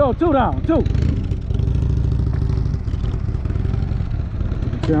down, no, two down, two.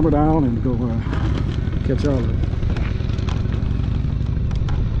 Put the camera down and go catch all of it.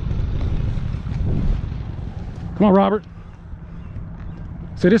 Come on, Robert.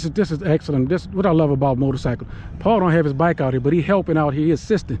 So this is excellent. This is what I love about motorcycle. Paul don't have his bike out here, but he helping out here, he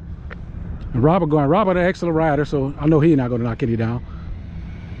assisting. And Robert an excellent rider, so I know he's not gonna knock any down.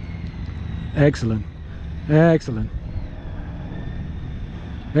 Excellent, excellent,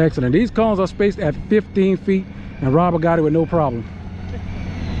 excellent. These cones are spaced at 15 feet, and Robert got it with no problem.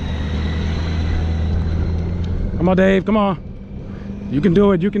 Come on, Dave, come on. You can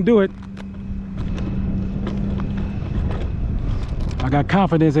do it, you can do it. I got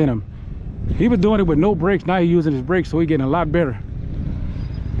confidence in him. He was doing it with no brakes. Now he's using his brakes, so he's getting a lot better.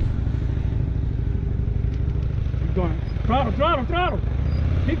 Keep going. Throttle, throttle, throttle.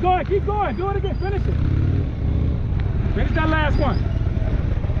 Keep going, keep going. Do it again. Finish it. Finish that last one.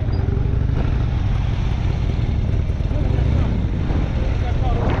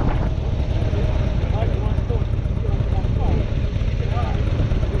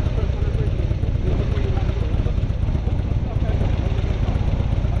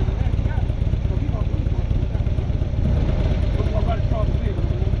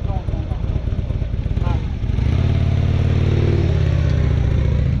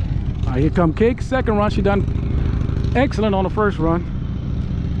 Here come Cake, second run. She done excellent on the first run,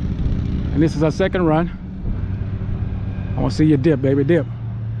 and this is our second run. I want to see you dip, baby, dip.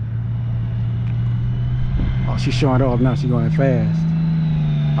 Oh, she's showing off now. She's going fast.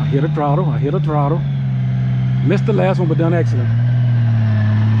 I hit the throttle, I hit the throttle. Missed the last one, but done excellent.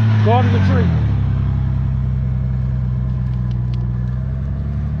 Go to the tree.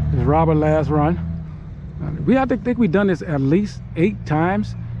 This is Robert's last run. We have to think we've done this at least 8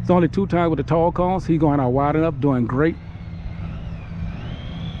 times. It's only 2 times with the tall cones. He's going out wide enough, doing great.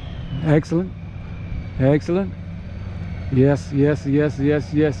 Excellent. Excellent. Yes, yes, yes,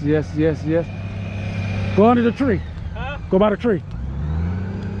 yes, yes, yes, yes, yes. Go under the tree. Huh? Go by the tree.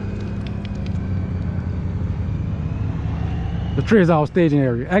 The tree is our staging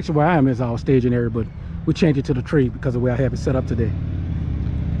area. Actually, where I am is our staging area, but we changed it to the tree because of where I have it set up today.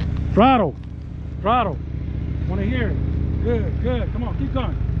 Throttle. Throttle. Want to hear it. Good, good. Come on, keep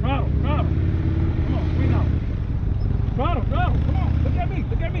going. Throttle, throttle. Come on, swing out. Throttle, throttle. Come on. Look at me,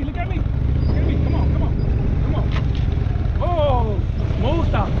 look at me, look at me. Look at me. Come on, come on. Come on. Oh, smooth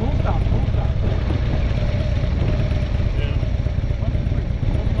stop, smooth stop, smooth stop.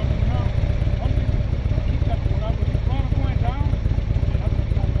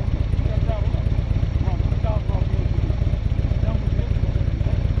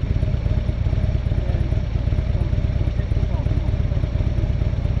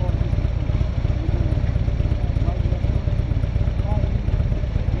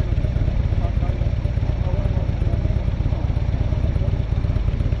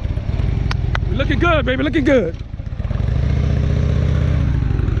 Looking good, baby, looking good.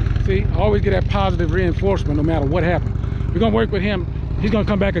 See, I always get that positive reinforcement no matter what happens. We're gonna work with him. He's gonna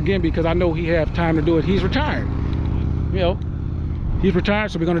come back again because I know he has time to do it. He's retired. You know, he's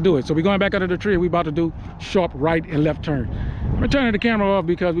retired, so we're gonna do it. So we're going back under the tree. We're about to do sharp right and left turn. I'm turning the camera off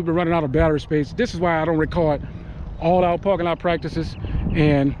because we've been running out of battery space. This is why I don't record all our parking lot practices,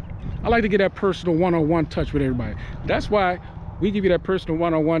 and I like to get that personal one-on-one touch with everybody. That's why we give you that personal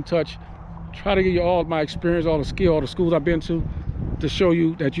one-on-one touch. Try to give you all my experience, all the skill, all the schools I've been to show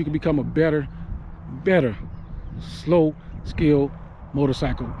you that you can become a better, slow skill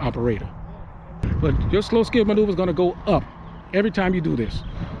motorcycle operator. But your slow skill maneuver is going to go up every time you do this.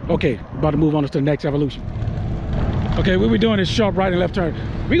 Okay, about to move on to the next evolution. Okay, what we're doing is sharp right and left turn.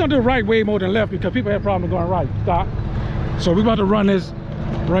 We're going to do right way more than left because people have problems going right. Stop. So we're about to run this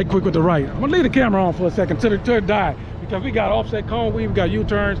right quick with the right. I'm going to leave the camera on for a second till it die. Because we got offset cone weave, we got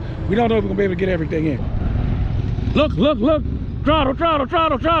U-turns. We don't know if we're gonna be able to get everything in. Look, look, look. Throttle, throttle,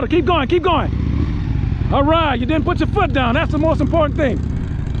 throttle, throttle. Keep going, keep going. All right, you didn't put your foot down. That's the most important thing.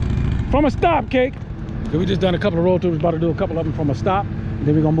 From a stop, Cake. So we just done a couple of road tours. About to do a couple of them from a stop. And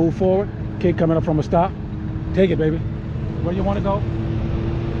then we're gonna move forward. Cake coming up from a stop. Take it, baby. Where you wanna go?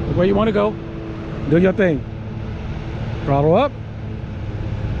 Where you wanna go? Do your thing. Throttle up.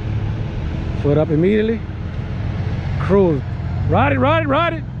 Foot up immediately. Cruise. Ride it, ride it,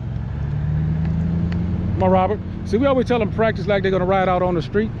 ride it. Come on, Robert. See, we always tell them practice like they're gonna ride out on the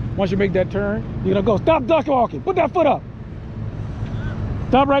street. Once you make that turn, you're gonna go. Stop duck walking. Put that foot up.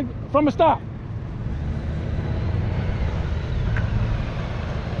 Stop right from a stop.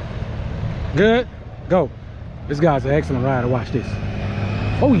 Good. Go. This guy's an excellent rider. Watch this.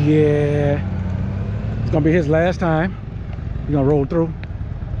 Oh yeah. It's gonna be his last time. He's gonna roll through.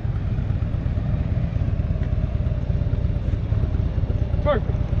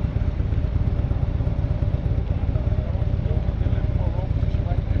 Perfect.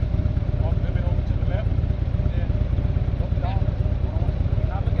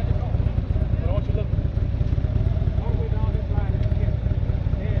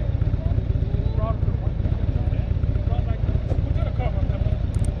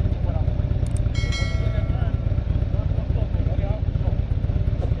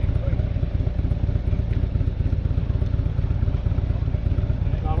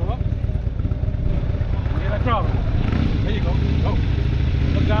 There you go. Go.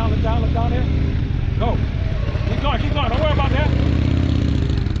 Look down, look down, look down there. Go. Keep going. Don't worry about that.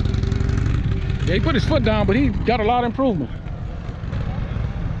 Yeah, he put his foot down, but he got a lot of improvement.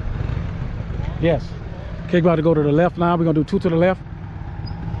 Yes. Cake about to go to the left now. We're going to do 2 to the left.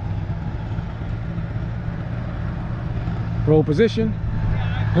 Roll position.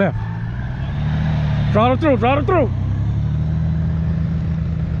 Left. Throttle through, throttle through.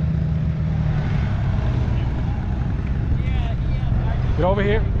 Get over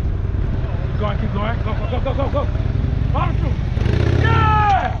here. Keep going, keep going. Go, go, go, go, go, go. Throttle through.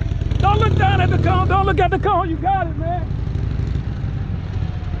 Yeah! Don't look down at the cone. Don't look at the cone. You got it, man.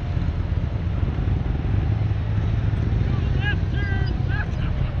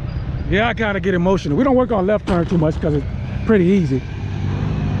 Yeah, I kind of get emotional. We don't work on left turn too much because it's pretty easy.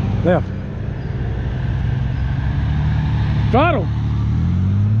 Left. Throttle.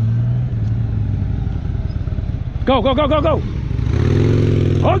 Go, go, go, go, go.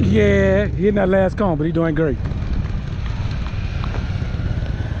 Oh yeah, he in that last cone, but he's doing great.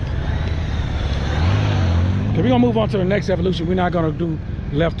 Okay, we're gonna move on to the next evolution. We're not gonna do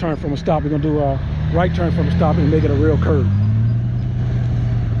left turn from a stop. We're gonna do a right turn from a stop and make it a real curve.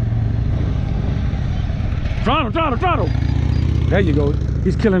 Throttle, throttle, throttle. There you go.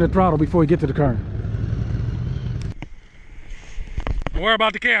 He's killing the throttle before he gets to the curve. Don't worry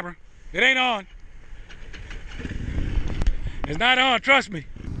about the camera. It ain't on. It's not on, trust me.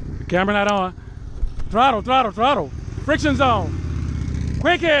 The camera not on. Throttle, throttle, throttle. Friction zone.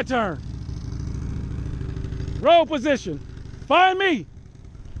 Quick head turn. Roll position. Find me.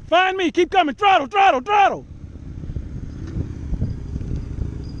 Find me. Keep coming. Throttle, throttle, throttle.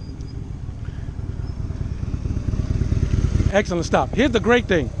 Excellent stop. Here's the great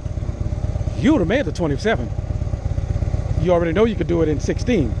thing. You would have made the 27. You already know you could do it in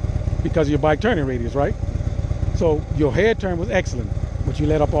 16 because of your bike turning radius, right? So your head turn was excellent, but you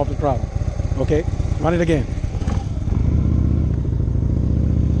let up off the throttle. Okay, run it again.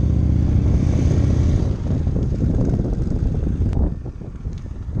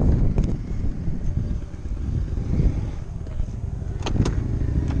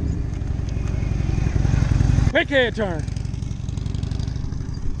 Quick head turn.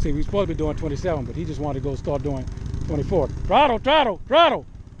 See, we're supposed to be doing 27, but he just wanted to go start doing 24. Throttle, throttle, throttle,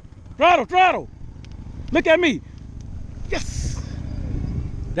 throttle, throttle. Look at me. Yes.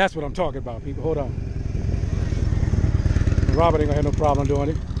 That's what I'm talking about, people. Hold on. Robert ain't gonna have no problem doing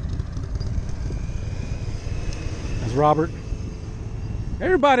it. That's Robert.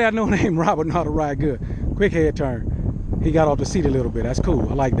 Everybody I know named Robert know how to ride good. Quick head turn. He got off the seat a little bit. That's cool.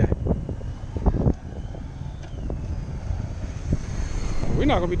 I like that. We're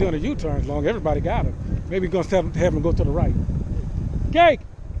not gonna be doing a U-turn as long. Everybody got it. Maybe we're gonna have him go to the right. Cake.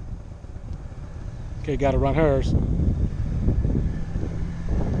 Okay, gotta run hers.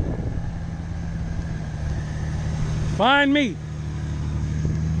 Find me.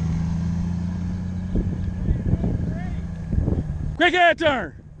 Quick head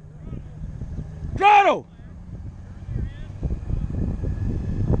turn. Throttle.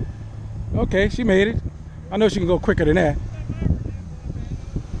 Okay, she made it. I know she can go quicker than that.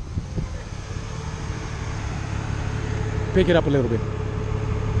 Pick it up a little bit.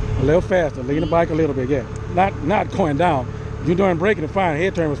 A little faster. Lean the bike a little bit, yeah. not going down. You're doing braking and fine,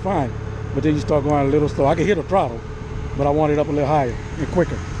 head turn was fine, but then you start going a little slow. I can hit the throttle, but I want it up a little higher and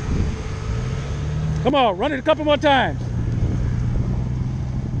quicker. Come on, run it a couple more times.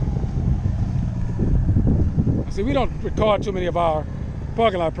 See, we don't record too many of our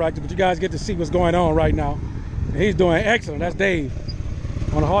parking lot practice, but you guys get to see what's going on right now. And he's doing excellent. That's Dave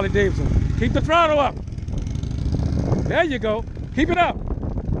on a Harley Davidson. Keep the throttle up. There you go. Keep it up.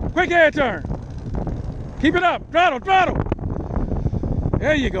 Quick head turn. Keep it up. Throttle, throttle.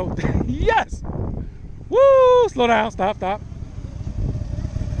 There you go. Yes. Woo! Slow down. Stop, stop.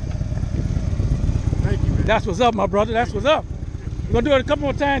 Thank you, man. That's what's up, my brother. That's what's up. We're gonna do it a couple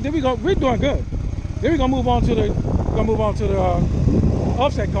more times. Then we're doing good. Then we're gonna move on to the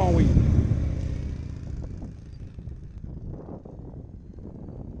offset cone weave.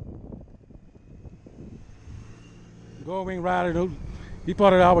 Gold Wing Rider, he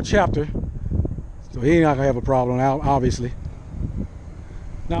part of our chapter, so he ain't not gonna have a problem now, obviously.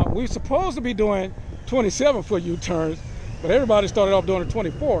 Now we're supposed to be doing 27-foot U-turns, but everybody started off doing a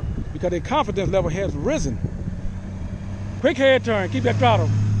 24 because their confidence level has risen. Quick head turn, keep that throttle.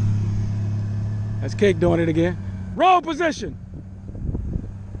 That's Cake doing it again. Roll position.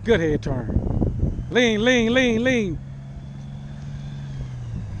 Good head turn. Lean, lean, lean, lean.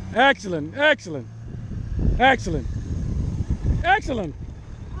 Excellent, excellent, excellent, excellent.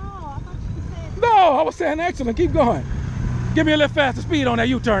 Oh, I thought you said. No, I was saying excellent. Keep going. Give me a little faster speed on that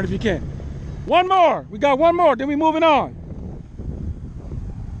U-turn if you can. One more. We got one more, then we moving on.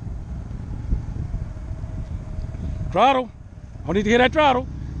 Throttle. I need to hear that throttle.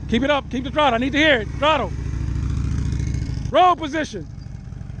 Keep it up. Keep the throttle. I need to hear it. Throttle. Roll position.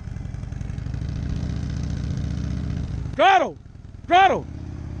 Throttle. Throttle.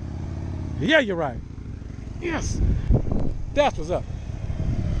 Yeah, you're right. Yes. That's what's up.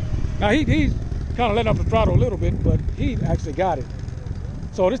 Now he's kind of letting up the throttle a little bit, but he actually got it.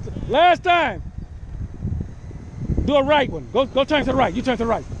 So this last time. Do a right one. Go turn to the right. You turn to the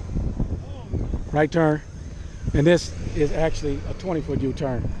right. Right turn. And this is actually a 20-foot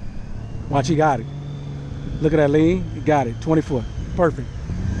U-turn. Watch, he got it. Look at that lean. He got it. 20 foot. Perfect.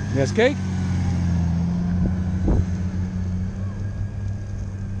 That's Cake.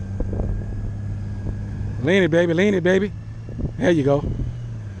 Lean it, baby. Lean it, baby. There you go.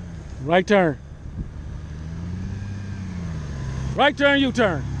 Right turn. Right turn,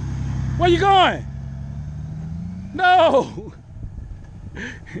 U-turn. Where you going? No.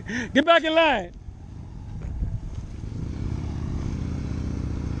 Get back in line.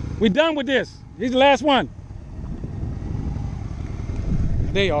 We done with this. He's the last one.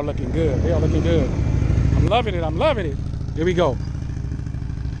 They are looking good. They are looking good. I'm loving it. I'm loving it. Here we go.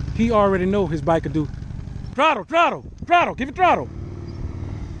 He already know his bike could do. Throttle, throttle, throttle. Give it throttle.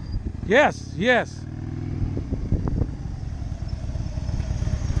 Yes, yes.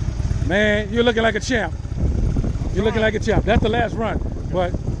 Man, you're looking like a champ. You're looking like a champ. That's the last run. But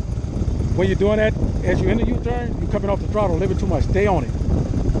when you're doing that, as you're in the U-turn, you're coming off the throttle a little bit too much. Stay on it.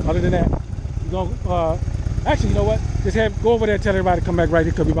 Other than that, you're gonna, actually, you know what? Just go over there and tell everybody to come back right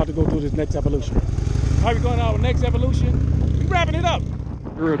here because we're about to go through this next evolution. All right, we're going to our next evolution. We're wrapping it up.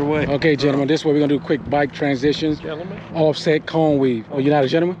 Threw it away. Okay, gentlemen, this is where we're going to do quick bike transitions. Gentlemen. Offset cone weave. Oh, you're not a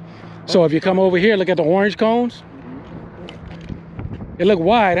gentleman? So if you come over here, look at the orange cones. It look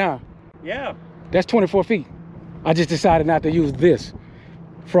wide, huh? Yeah. That's 24 feet. I just decided not to use this.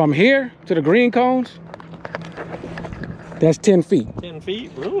 From here to the green cones, that's 10 feet. 10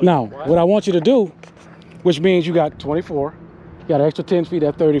 feet? Really? Now, Wow. what I want you to do, which means you got 24, you got an extra 10 feet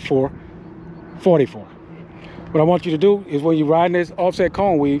at 34, 44. What I want you to do is when you're riding this offset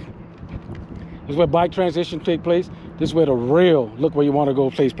cone weave, this is where bike transition take place. This is where the real look where you want to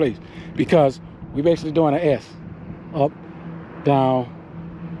go place. Because we're basically doing an S. Up, down,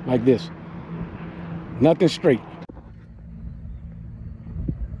 like this. Nothing straight.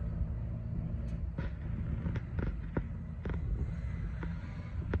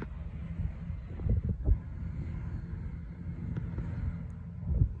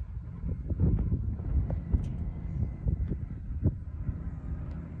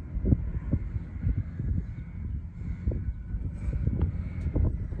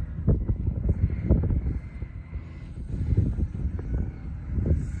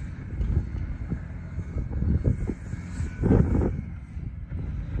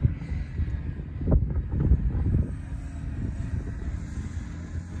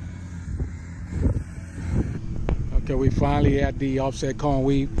 Okay, we finally at the offset cone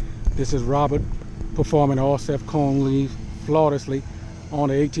weave. This is Robert performing the offset cone weave flawlessly on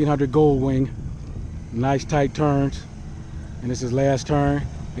the 1800 Gold Wing. Nice tight turns. And this is last turn.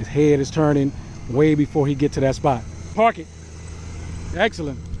 His head is turning way before he get to that spot. Park it.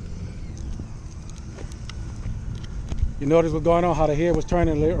 Excellent. You notice what's going on, how the head was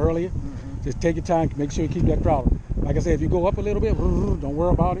turning a little earlier? Just take your time, make sure you keep that throttle. Like I said, if you go up a little bit, don't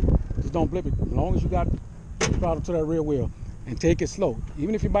worry about it. Just don't blip it. As long as you got the throttle to that rear wheel. And take it slow.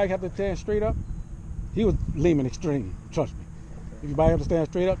 Even if your bike have to stand straight up, he was leaning extreme, trust me. If your bike have to stand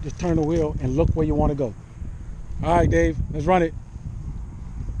straight up, just turn the wheel and look where you want to go. All right, Dave, let's run it.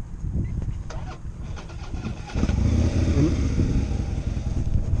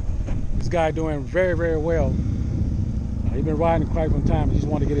 This guy doing very, very well. He's been riding quite some time. He just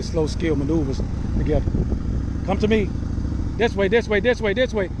want to get his slow skill maneuvers together. Come to me. This way, this way, this way,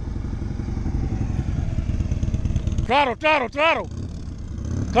 this way. Throttle, throttle, throttle.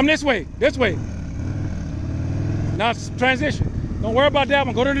 Come this way, this way. Now it's transition. Don't worry about that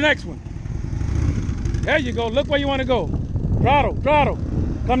one. Go to the next one. There you go. Look where you want to go. Throttle, throttle.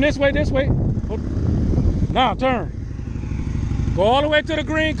 Come this way, this way. Now turn. Go all the way to the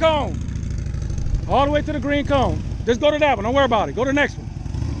green cone. All the way to the green cone. Just go to that one. Don't worry about it. Go to the next one.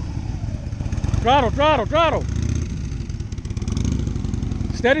 Throttle, throttle, throttle.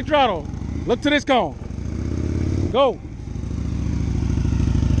 Steady throttle. Look to this cone. Go.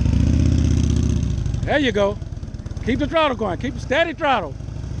 There you go. Keep the throttle going. Keep steady throttle.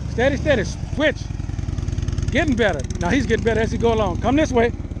 Steady, steady. Switch. Getting better. Now he's getting better as he go along. Come this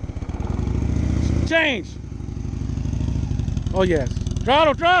way. Change. Oh yes.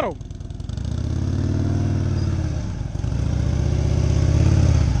 Throttle, throttle.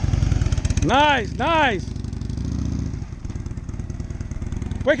 Nice, nice.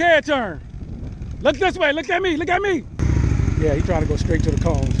 Quick head turn. Look this way, look at me, look at me. Yeah, he's trying to go straight to the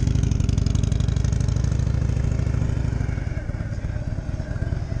cones.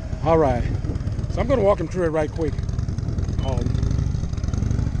 All right, so I'm gonna walk him through it right quick.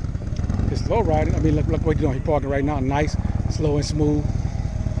 It's slow riding. I mean, look what he's doing. He's parking right now, nice, slow and smooth.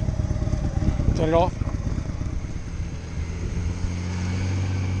 Turn it off.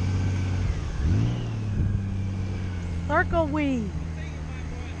 Circle weave.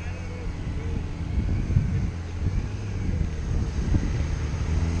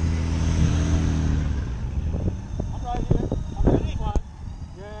 I'm right here. I'm in this one.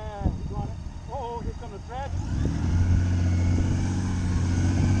 Yeah, he's doing it. Oh, here comes the traffic.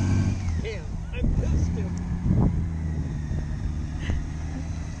 Damn, I missed him.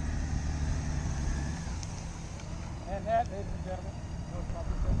 And that, ladies and gentlemen, notice my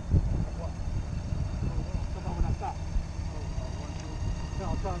perception. What? Come on when I stop.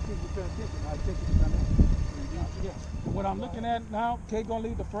 I'm trying to keep you paying attention. I take it to that. Yeah. What I'm looking at now, Kate gonna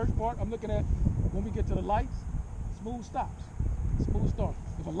leave the first part. I'm looking at when we get to the lights, smooth stops, smooth starts.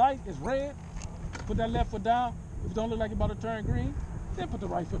 If a light is red, put that left foot down. If it don't look like it's about to turn green, then put the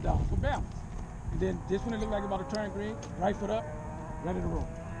right foot down for balance. And then this one it look like it's about to turn green, right foot up, ready to roll.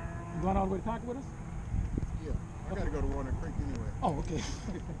 You going all the way to Concord with us? Yeah, I gotta go to Warner Creek anyway. Oh, okay.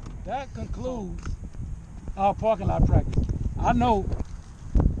 That concludes our parking lot practice. I know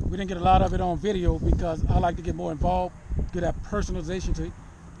we didn't get a lot of it on video because I like to get more involved, get that personalization to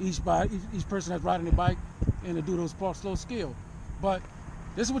each person that's riding the bike and to do those park slow skill. But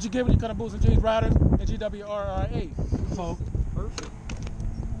this is what you get when you come to Boots and Jeans Riders and GWRRA. So, perfect.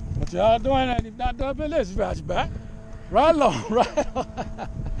 What y'all doing? And if not doing this, ride your back. Ride long, ride on.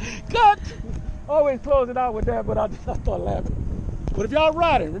 Cut! Always close it out with that, but I start laughing. But if y'all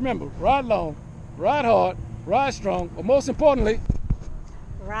riding, remember, ride long, ride hard, ride strong, but most importantly,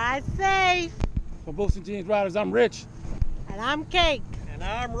 Ride safe. for Boots and Jeans Riders, I'm Rich. And I'm Cake. And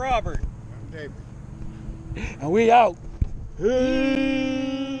I'm Robert. I'm David. And we out. Hey.